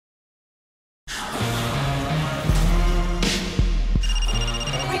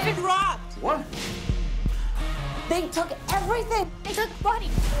They took everything. They took Buddy.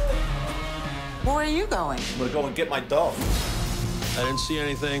 Where are you going? I'm gonna go and get my dog. I didn't see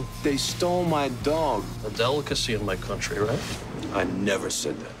anything. They stole my dog. A delicacy in my country, right? I never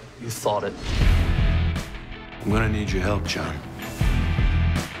said that. You thought it. I'm gonna need your help, John.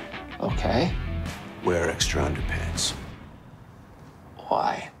 Okay. Wear extra underpants.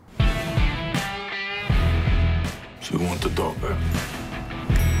 Why? So you want the dog back?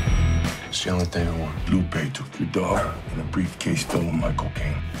 It's the only thing I want. Lupe took your dog in a briefcase filled with my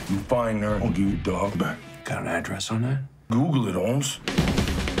cocaine. You find her, I'll give you your dog back. Got an address on that? Google it, Holmes.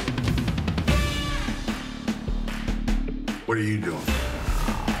 What are you doing?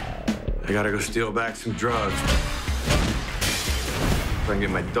 I gotta go steal back some drugs. If I can get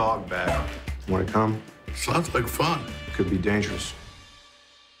my dog back. Wanna come? Sounds like fun. Could be dangerous.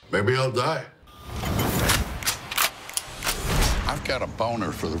 Maybe I'll die. I've got a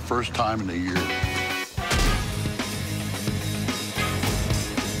boner for the first time in a year.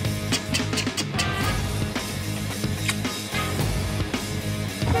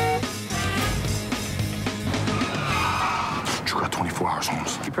 You got 24 hours,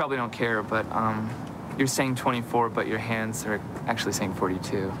 Holmes. You probably don't care, but you're saying 24, but your hands are actually saying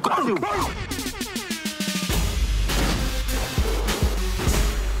 42.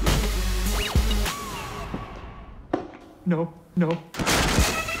 No, no.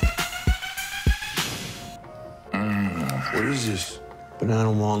 What is this?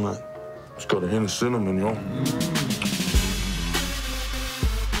 Banana walnut. It's got a hint of cinnamon, yo.